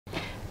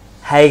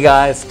Hey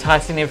guys,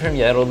 Tyson here from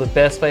Yodel, the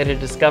best way to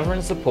discover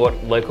and support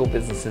local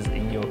businesses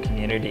in your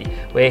community.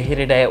 We're here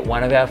today at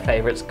one of our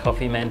favourites,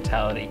 Coffee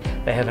Mentality.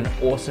 They have an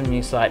awesome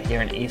new site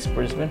here in East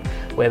Brisbane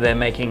where they're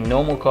making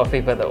normal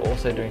coffee, but they're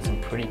also doing some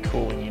pretty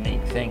cool and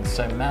unique things.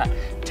 So Matt,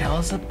 tell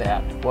us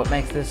about what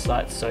makes this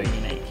site so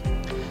unique.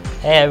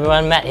 Hey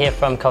everyone, Matt here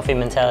from Coffee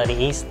Mentality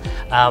East.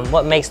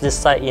 What makes this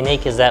site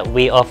unique is that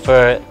we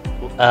offer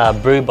a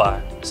brew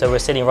bar. So we're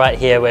sitting right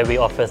here where we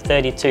offer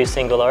 32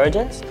 single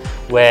origins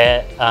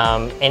where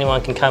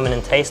anyone can come in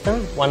and taste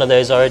them. One of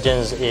those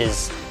origins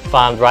is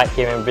farmed right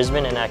here in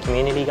Brisbane in our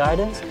community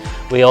gardens.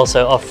 We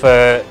also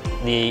offer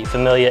the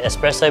familiar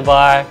espresso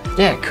bar.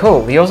 Yeah,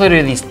 cool. We also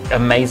do these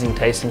amazing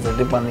tastings. I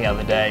did one the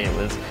other day. It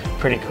was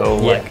pretty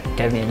cool. Yeah. Like,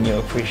 gave me a new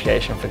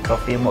appreciation for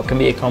coffee and what can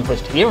be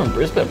accomplished here in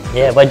Brisbane.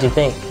 Yeah, what do you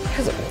think? It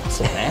was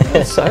awesome, man. It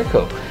was so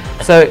cool.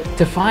 So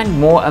to find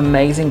more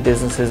amazing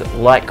businesses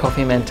like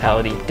Coffee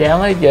Mentality,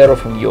 download Yodel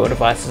from your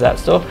device's app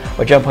store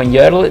or jump on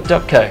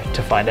yodel.co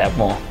to find out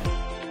more.